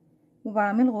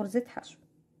 وبعمل غرزة حشو.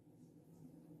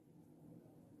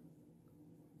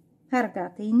 هرجع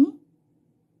تاني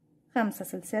 5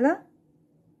 سلسلة،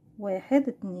 1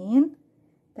 2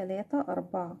 3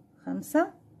 4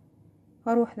 5.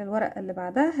 هروح للورقة اللي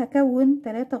بعدها هكون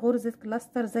 3 غرزة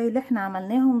كلاستر زي اللي احنا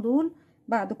عملناهم دول،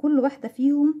 بعد كل واحدة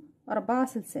فيهم 4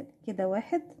 سلسلة كده،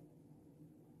 1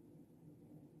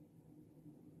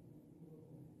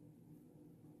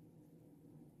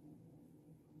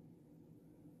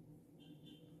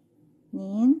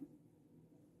 2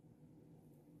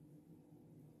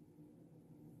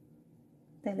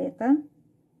 3.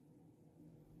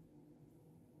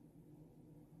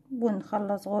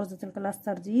 ونخلص غرزة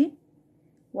الكلاستر دي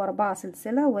و4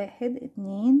 سلسلة، 1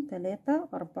 2 3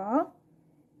 4.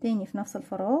 تاني في نفس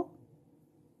الفراغ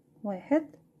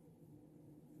 1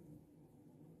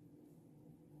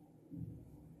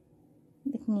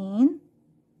 2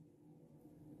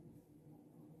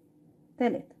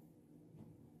 3.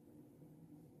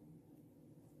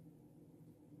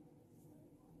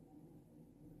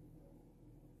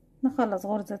 نخلص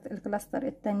غرزة الكلاستر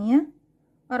التانية،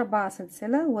 4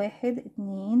 سلسلة، 1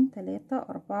 2 3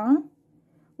 4.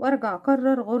 وارجع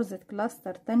اكرر غرزة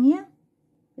كلاستر تانية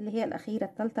اللي هي الاخيرة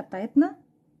التالتة بتاعتنا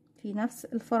في نفس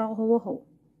الفراغ هو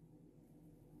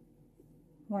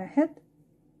 1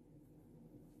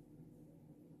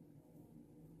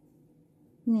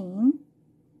 2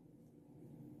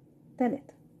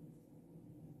 3.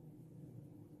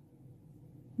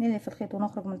 نلف الخيط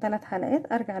ونخرج من 3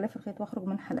 حلقات، ارجع الف الخيط واخرج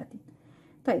من حلقتين.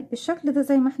 طيب بالشكل ده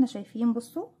زي ما احنا شايفين،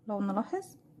 بصوا لو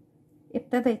نلاحظ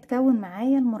ابتدى يتكون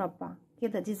معايا المربع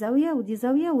كده، دي زاوية ودي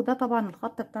زاوية، وده طبعا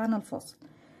الخط بتاعنا الفاصل.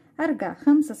 هرجع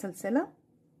 5 سلسلة،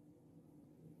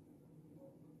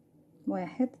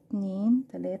 1 2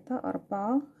 3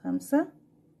 4 5.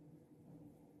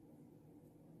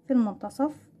 في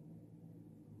المنتصف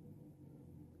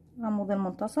عمود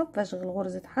المنتصف بشغل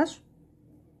غرزة حشو،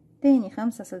 تاني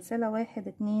 5 سلسلة، 1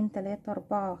 2 3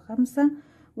 4 5.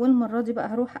 والمرة دي بقى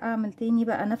هروح اعمل تاني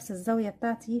بقى نفس الزاوية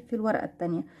بتاعتي في الورقة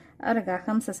التانية، ارجع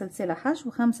 5 سلسلة حشو،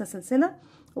 5 سلسلة،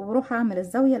 وبروح اعمل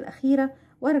الزاوية الاخيرة،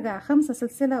 وارجع 5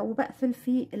 سلسلة وبقفل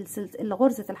في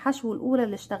غرزة الحشو الاولى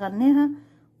اللي اشتغلناها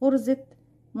غرزة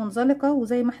منزلقة.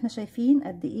 وزي ما احنا شايفين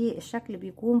قد ايه الشكل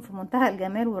بيكون في منتهى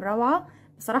الجمال والروعة.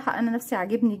 بصراحة انا نفسي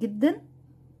عاجبني جدا.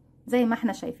 زي ما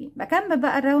احنا شايفين بكمل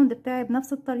بقى الراوند بتاعي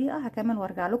بنفس الطريقة، هكمل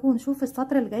وارجع لكم ونشوف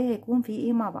السطر الجاي هيكون فيه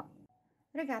ايه مع بعض.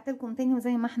 رجعت لكم تاني،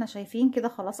 وزي ما احنا شايفين كده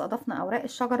خلاص اضفنا اوراق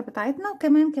الشجر بتاعتنا،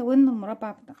 وكمان كونا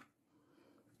المربع بتاعنا.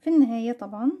 في النهاية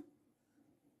طبعا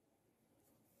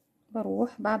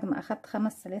بروح بعد ما اخدت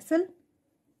 5 سلاسل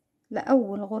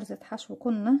لأول غرزة حشو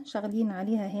كنا شغالين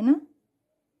عليها هنا،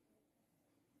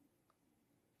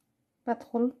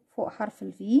 بدخل فوق حرف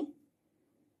الفي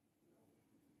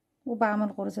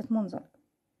وبعمل غرزة منزلقة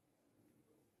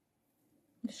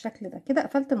بالشكل ده. كده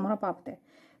قفلت المربع بتاعي.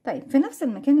 طيب في نفس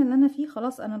المكان اللي انا فيه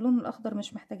خلاص انا اللون الاخضر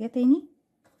مش محتاجاه تاني،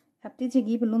 هبتدي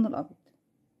اجيب اللون الابيض.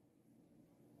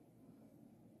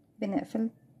 بنقفل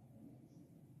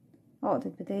عقدة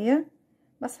بداية،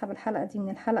 بسحب الحلقة دي من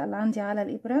الحلقة اللي عندي على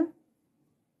الابرة،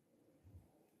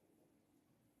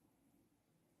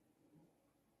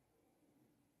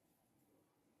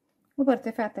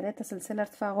 وبرتفع 3 سلسلة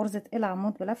ارتفاع غرزة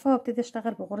العمود بلفة، وابتدي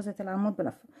اشتغل بغرزة العمود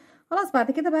بلفة. خلاص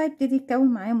بعد كده بقى يبتدي يتكون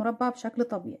معايا مربع بشكل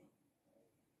طبيعي.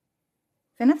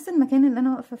 في نفس المكان اللي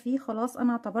انا واقفة فيه خلاص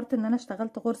انا اعتبرت ان انا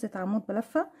اشتغلت غرزة عمود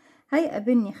بلفة،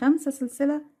 هيقابلني 5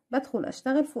 سلسلة بدخل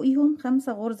اشتغل فوقيهم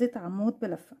 5 غرزة عمود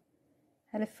بلفة.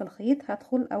 هلف الخيط،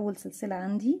 هدخل اول سلسلة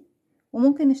عندي،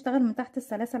 وممكن نشتغل من تحت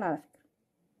السلاسل على فكرة،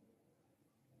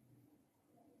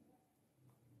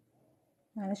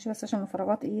 معلش بس عشان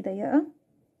الفراغات ايه ضيقة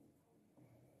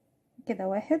كده.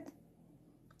 1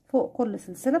 فوق كل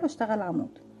سلسلة بشتغل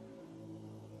عمود،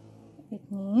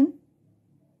 2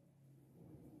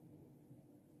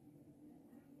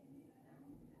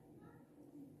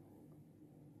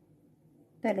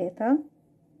 3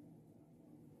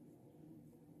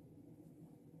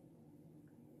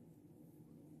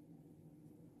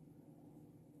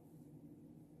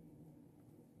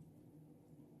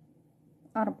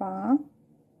 4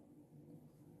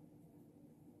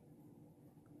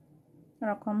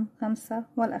 رقم 5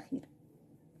 والأخير.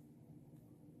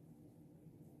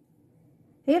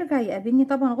 هيرجع يقابلني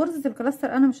طبعا غرزة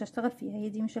الكلاستر، انا مش هشتغل فيها، هي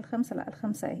دي مش ال5 لا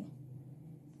ال5 اهي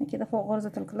كده فوق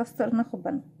غرزة الكلاستر، ناخد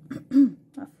بالنا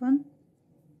عفوا.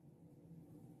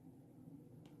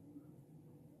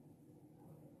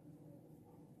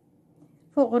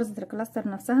 فوق غرزة الكلاستر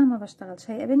نفسها ما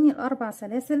بشتغلش، هيقابلني ال4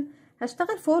 سلاسل،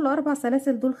 هشتغل فوق ال4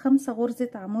 سلاسل دول 5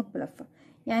 غرزة عمود بلفة،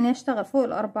 يعني هشتغل فوق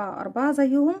ال4 4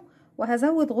 زيهم،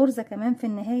 وهزود غرزة كمان في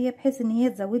النهاية بحيث ان هي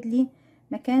تزود لي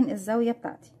مكان الزاوية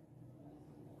بتاعتي.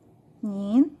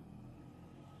 2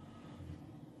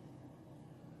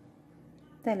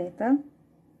 3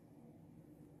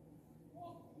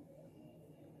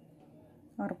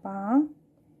 4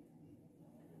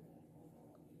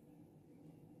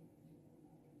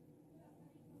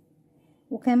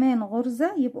 وكمان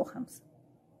غرزة يبقوا 5.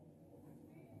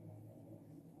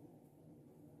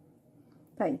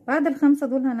 طيب بعد ال5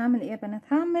 دول هنعمل ايه يا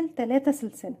بنات؟ هعمل 3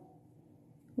 سلسلة،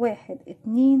 1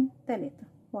 2 3،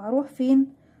 وهروح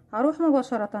فين؟ هروح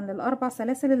مباشرة لل4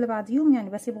 سلاسل اللي بعديهم، يعني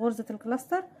بسيب غرزة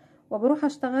الكلاستر وبروح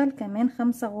اشتغل كمان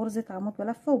 5 غرزة عمود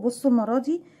بلفة. وبصوا المرة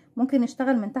دي ممكن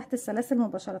نشتغل من تحت السلاسل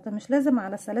مباشرة، مش لازم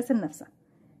على السلاسل نفسها.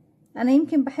 انا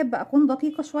يمكن بحب اكون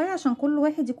دقيقة شوية عشان كل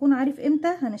واحد يكون عارف امتى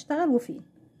هنشتغل وفين،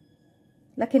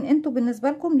 لكن انتوا بالنسبة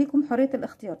لكم ليكم حرية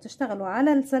الاختيار، تشتغلوا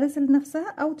على السلاسل نفسها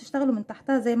او تشتغلوا من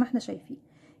تحتها زي ما احنا شايفين.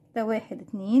 ده 1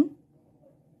 2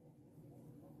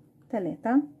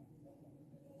 3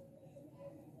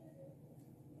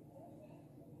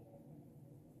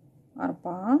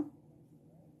 4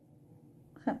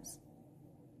 5.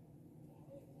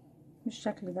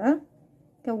 بالشكل ده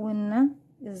كونا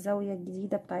الزاوية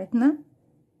الجديدة بتاعتنا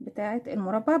بتاعت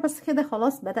المربع. بس كده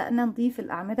خلاص بدأنا نضيف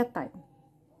الأعمدة بتاعتنا.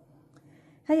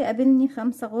 هيقابلني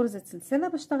 5 غرزة سلسلة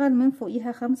بشتغل من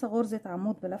فوقيها 5 غرزة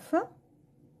عمود بلفة،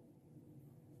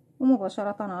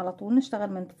 ومباشرة على طول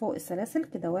نشتغل من فوق السلاسل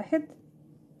كده. 1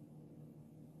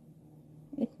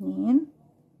 2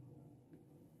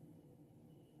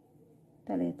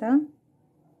 3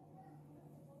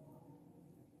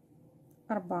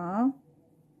 4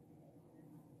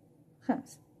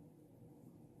 5.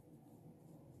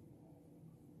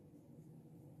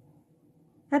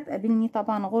 هتقابلني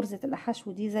طبعا غرزة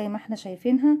الحشو دي زي ما احنا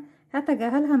شايفينها،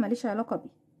 هتجاهلها ماليش علاقة بيه،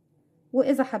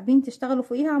 واذا حابين تشتغلوا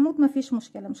فوقيها عمود مفيش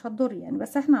مشكلة مش هتضر يعني،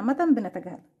 بس احنا عامة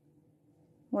بنتجاهلها.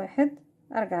 1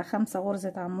 ارجع 5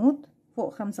 غرزة عمود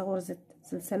فوق 5 غرزة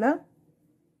سلسلة،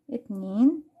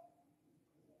 2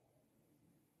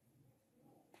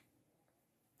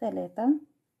 3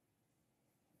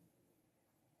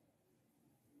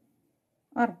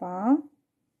 4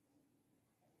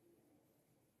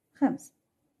 5.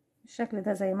 بالشكل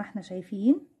ده زي ما احنا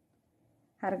شايفين.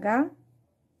 هرجع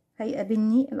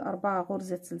هيقابلني ال4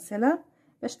 غرزة سلسلة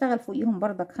بشتغل فوقيهم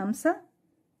بردك 5.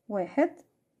 1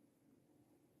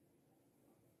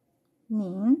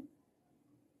 2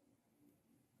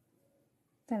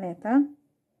 3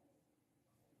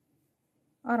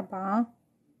 4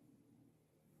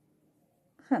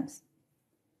 5.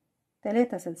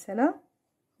 3 سلسلة،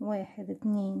 1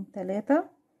 2 3،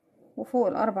 وفوق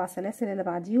الاربع سلاسل اللي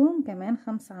بعديهم كمان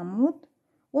 5 عمود،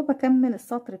 وبكمل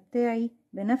السطر بتاعي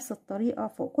بنفس الطريقة.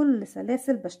 فوق كل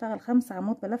سلاسل بشتغل 5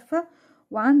 عمود بلفة،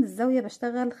 وعند الزاوية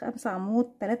بشتغل 5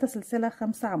 عمود، 3 سلسلة،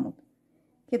 5 عمود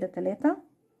كده، 3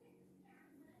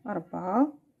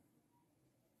 4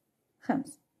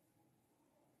 5.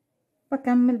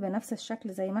 بكمل بنفس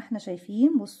الشكل زي ما احنا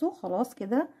شايفين. بصوا خلاص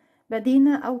كده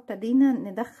بدينا او ابتدينا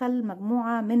ندخل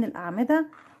مجموعة من الاعمدة،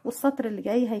 والسطر اللي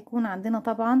جاي هيكون عندنا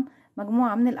طبعا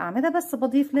مجموعة من الاعمدة، بس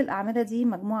بضيف للاعمدة دي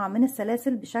مجموعة من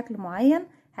السلاسل بشكل معين.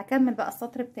 هكمل بقى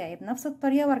السطر بتاعي بنفس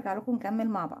الطريقة وارجع لكم نكمل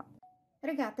مع بعض.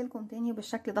 رجعت لكم تاني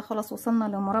بالشكل ده. خلاص وصلنا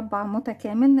لمربع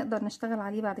متكامل نقدر نشتغل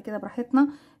عليه بعد كده براحتنا.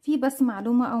 في بس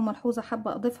معلومة او ملحوظة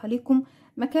حابة اضيفها لكم،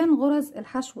 مكان غرز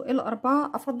الحشو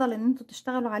الاربعة افضل ان انتوا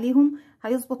تشتغلوا عليهم،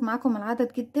 هيظبط معاكم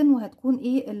العدد جدا، وهتكون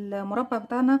المربع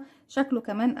بتاعنا شكله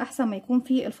كمان احسن ما يكون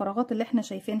فيه الفراغات اللي احنا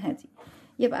شايفينها دي.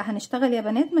 يبقى هنشتغل يا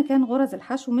بنات مكان غرز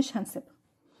الحشو مش هنسيبها،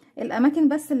 الاماكن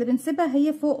بس اللي بنسيبها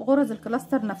هي فوق غرز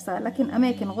الكلاستر نفسها، لكن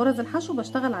اماكن غرز الحشو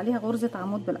بشتغل عليها غرزة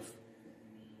عمود بلف.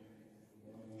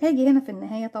 هاجي هنا في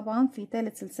النهاية طبعا في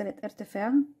ثالث سلسلة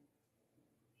ارتفاع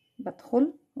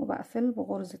بدخل وبقفل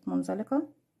بغرزة منزلقة.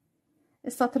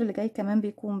 السطر اللي جاي كمان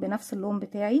بيكون بنفس اللون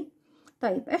بتاعي.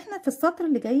 طيب احنا في السطر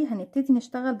اللي جاي هنبتدي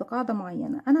نشتغل بقاعدة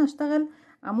معينة، انا هشتغل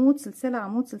عمود سلسلة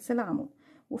عمود سلسلة عمود،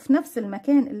 وفي نفس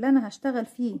المكان اللي انا هشتغل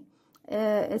فيه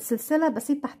السلسلة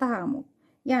بسيب تحتها عمود،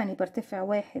 يعني برتفع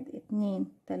 1 2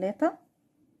 3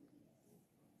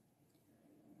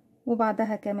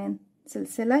 وبعدها كمان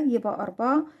سلسلة يبقى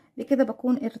 4. بكده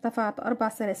بكون ارتفعت 4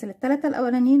 سلاسل، الثلاثة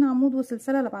الاولانيين عمود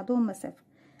وسلسلة اللي بعدهم مسافة.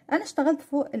 انا اشتغلت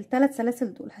فوق ال3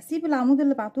 سلاسل دول، هسيب العمود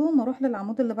اللي بعدهم واروح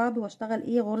للعمود اللي بعده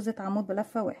واشتغل غرزة عمود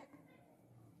بلفة 1.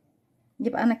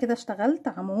 يبقى انا كده اشتغلت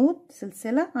عمود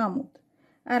سلسلة عمود،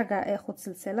 ارجع اخد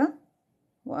سلسلة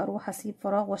واروح اسيب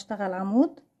فراغ واشتغل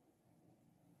عمود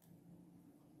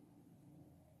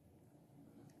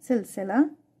سلسلة،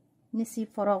 نسيب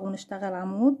فراغ ونشتغل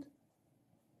عمود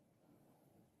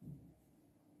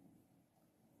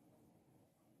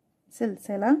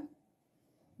سلسلة،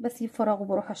 بسيب فراغ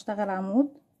وبروح اشتغل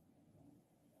عمود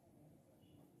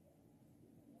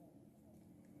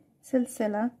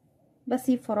سلسلة،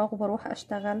 بسيب فراغ وبروح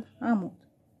اشتغل عمود.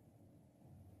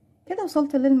 كده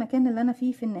وصلت للمكان اللي انا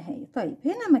فيه في النهاية. طيب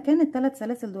هنا مكان ال3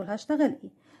 سلاسل دول هشتغل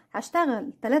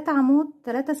هشتغل 3 عمود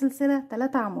 3 سلسلة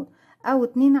 3 عمود، او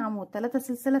 2 عمود 3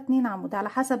 سلسلة 2 عمود، على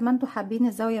حسب ما انتوا حابين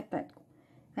الزاوية بتاعتكم.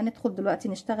 هندخل دلوقتي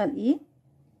نشتغل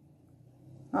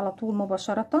على طول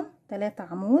مباشرة 3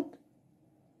 عمود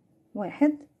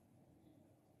 1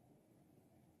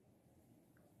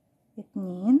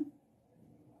 2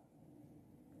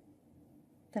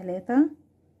 3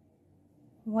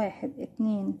 1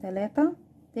 2 3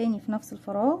 تاني في نفس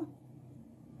الفراغ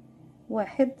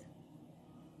 1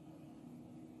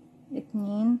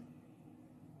 2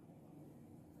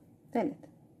 3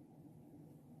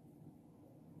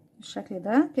 بالشكل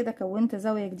ده. كده كونت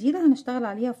زاوية جديدة هنشتغل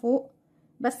عليها فوق،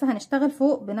 بس هنشتغل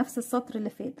فوق بنفس السطر اللي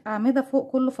فات، اعمدة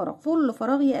فوق كل فراغ، فوق كل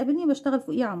فراغ يقابلني بشتغل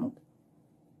فوقيه عمود،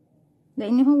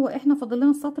 لان هو احنا فاضل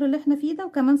لنا السطر اللي احنا فيه ده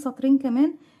وكمان سطرين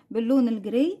كمان باللون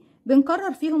الجراي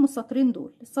بنكرر فيهم السطرين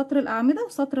دول، السطر الاعمدة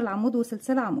وسطر العمود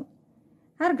وسلسلة عمود.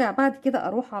 هرجع بعد كده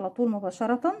اروح على طول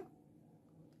مباشرة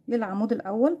للعمود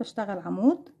الاول، بشتغل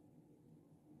عمود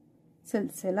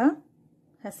سلسلة،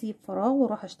 هسيب فراغ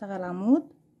واروح اشتغل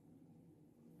عمود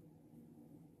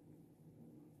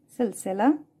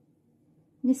سلسلة،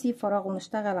 نسيب فراغ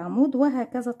ونشتغل عمود،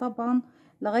 وهكذا طبعا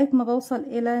لغاية ما بوصل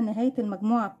الى نهاية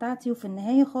المجموعة بتاعتي. وفي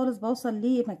النهاية خالص بوصل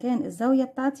لمكان الزاوية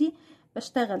بتاعتي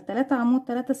بشتغل 3 عمود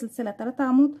 3 سلسلة 3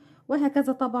 عمود،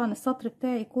 وهكذا طبعا السطر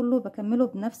بتاعي كله بكمله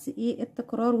بنفس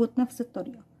التكرار وبنفس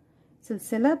الطريقة.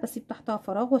 سلسلة بسيب تحتها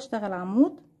فراغ واشتغل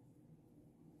عمود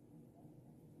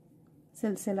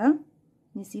سلسلة،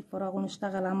 نسيب فراغ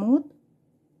ونشتغل عمود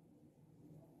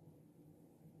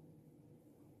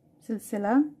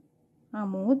سلسلة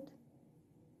عمود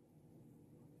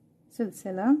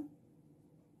سلسلة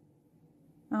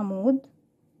عمود.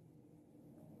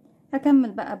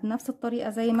 هكمل بقى بنفس الطريقة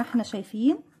زي ما احنا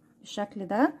شايفين بالشكل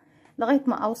ده لغاية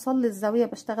ما اوصل للزاوية،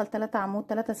 بشتغل 3 عمود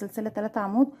 3 سلسلة 3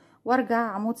 عمود، وارجع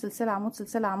عمود سلسلة عمود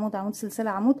سلسلة عمود عمود سلسلة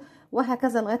عمود،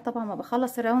 وهكذا لغاية طبعا ما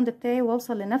بخلص الراوند بتاعي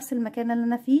واوصل لنفس المكان اللي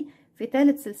انا فيه في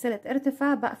ثالث سلسلة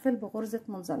ارتفاع، بقفل بغرزة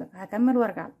منزلقة. هكمل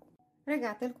وارجع لكم.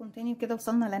 رجعت لكم تاني وكده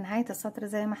وصلنا لنهاية السطر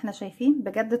زي ما احنا شايفين،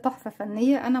 بجد تحفة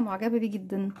فنية، انا معجبة بيه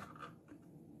جدا،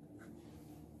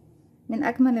 من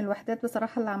اجمل الوحدات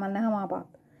بصراحة اللي عملناها مع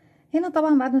بعض. هنا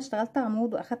طبعا بعد ما اشتغلت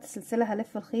عمود واخدت السلسلة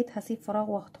هلف الخيط، هسيب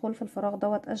فراغ وهدخل في الفراغ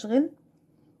دوت اشغل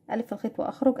الف الخيط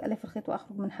واخرج، الف الخيط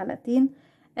واخرج من حلقتين.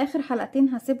 اخر حلقتين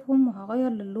هسيبهم وهغير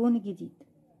للون الجديد،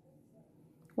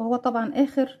 وهو طبعا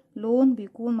اخر لون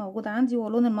بيكون موجود عندي هو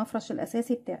لون المفرش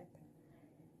الاساسي بتاعي.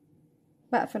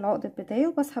 بقفل العقدة بتاعي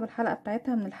وبسحب الحلقة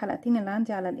بتاعتها من الحلقتين اللي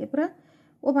عندي على الابرة،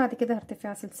 وبعد كده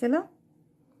هرتفع سلسلة.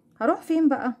 هروح فين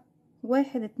بقى؟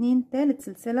 1 2 تالت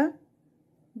سلسلة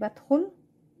بدخل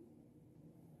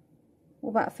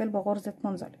وبقفل بغرزة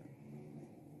منزلقة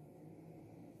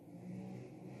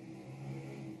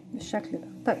بالشكل ده.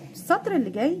 طيب السطر اللي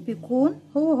جاي بيكون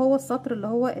هو السطر اللي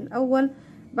هو الاول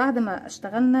بعد ما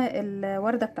اشتغلنا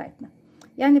الوردة بتاعتنا،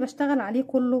 يعني بشتغل عليه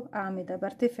كله اعمدة.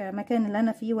 برتفع مكان اللي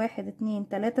انا فيه 1 2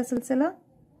 3 سلسلة،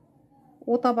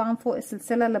 وطبعا فوق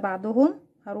السلسلة اللي بعدهم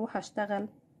هروح اشتغل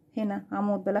هنا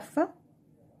عمود بلفة،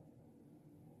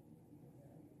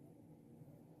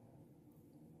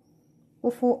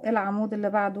 وفوق العمود اللي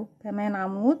بعده كمان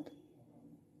عمود،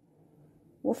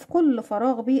 وفي كل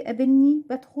فراغ بيقابلني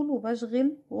بدخل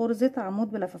وبشغل غرزة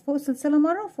عمود بلفة فوق السلسلة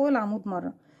مرة وفوق العمود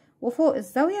مرة، وفوق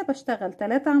الزاوية بشتغل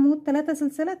 3 عمود 3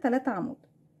 سلسلة 3 عمود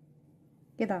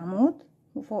كده، عمود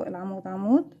وفوق العمود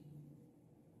عمود،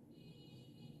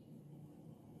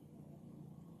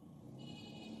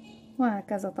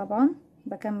 وهكذا. طبعا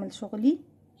بكمل شغلي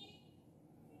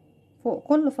فوق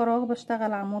كل فراغ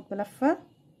بشتغل عمود بلفة،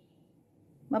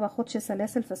 ما باخدش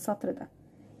سلاسل في السطر ده.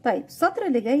 طيب السطر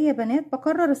اللي جاي يا بنات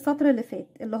بكرر السطر اللي فات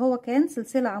اللي هو كان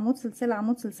سلسلة عمود سلسلة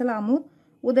عمود سلسلة عمود،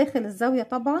 وداخل الزاوية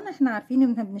طبعا احنا عارفين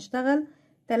ان بنشتغل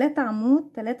 3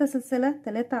 عمود 3 سلسلة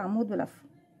 3 عمود بلفة.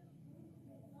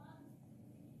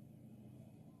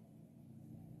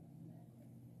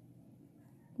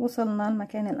 وصلنا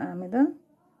لمكان الأعمدة،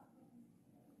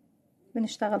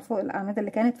 بنشتغل فوق الأعمدة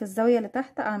اللي كانت في الزاوية اللي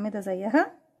تحت أعمدة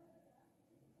زيها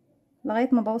لغاية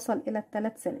ما بوصل إلى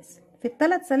ال3 سلاسل. في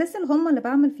ال3 سلاسل هما اللي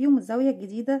بعمل فيهم الزاوية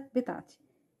الجديدة بتاعتي.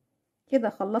 كده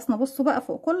خلصنا. بصوا بقى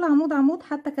فوق كل عمود عمود،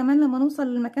 حتى كمان لما نوصل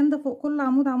للمكان ده فوق كل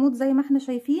عمود عمود زي ما احنا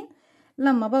شايفين،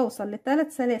 لما بوصل ل3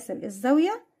 سلاسل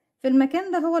الزاوية في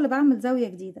المكان ده هو اللي بعمل زاوية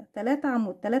جديدة. 3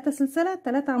 عمود 3 سلسلة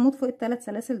 3 عمود فوق ال3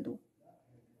 سلاسل دول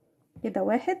كده.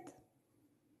 1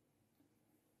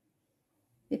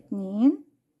 2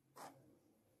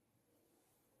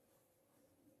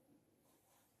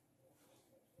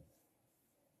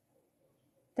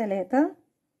 3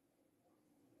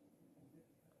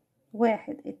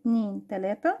 1 2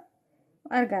 3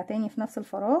 وارجع تاني في نفس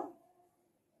الفراغ.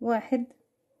 1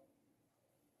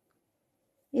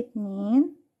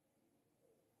 2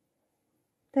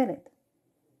 3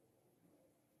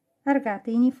 هرجع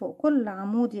تاني فوق كل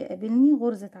عمود يقابلني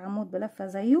غرزة عمود بلفة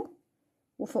زيه،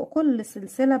 وفوق كل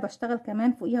سلسلة بشتغل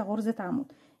كمان فوقيها غرزة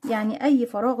عمود. يعني اي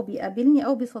فراغ بيقابلني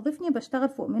او بيصادفني بشتغل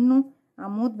فوق منه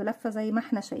عمود بلفة زي ما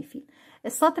احنا شايفين.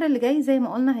 السطر اللي جاي زي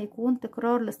ما قلنا هيكون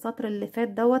تكرار للسطر اللي فات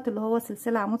دوت اللي هو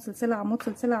سلسلة عمود سلسلة عمود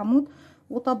سلسلة عمود،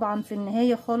 وطبعا في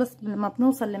النهاية خالص لما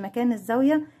بنوصل لمكان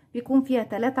الزاوية بيكون فيها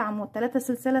 3 عمود 3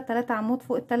 سلسلة 3 عمود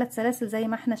فوق ال3 سلاسل زي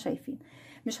ما احنا شايفين.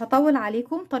 مش هطول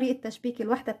عليكم. طريقة تشبيك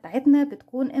الوحدة بتاعتنا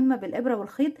بتكون اما بالابرة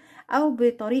والخيط او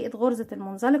بطريقة غرزة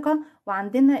المنزلقة،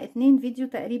 وعندنا 2 فيديو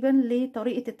تقريبا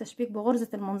لطريقة التشبيك بغرزة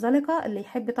المنزلقة، اللي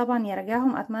يحب طبعا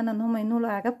يراجعهم. اتمنى ان هم ينولوا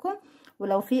اعجابكم،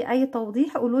 ولو في اي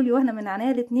توضيح قولوا لي وانا من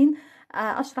عناية الاتنين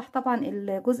اشرح طبعا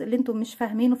الجزء اللي انتم مش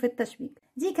فاهمينه في التشبيك.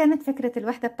 دي كانت فكرة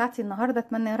الوحدة بتاعتي النهاردة.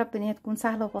 اتمنى يا رب ان هي تكون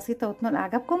سهلة وبسيطة وتنول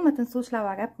اعجابكم. ما تنسوش لو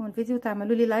عجبكم الفيديو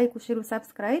تعملوا لي لايك وشير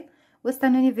وسبسكرايب،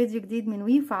 واستنوني في فيديو جديد من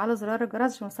وفعلوا زرار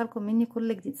الجرس عشان يوصلكم مني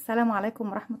كل جديد. السلام عليكم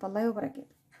ورحمة الله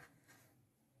وبركاته.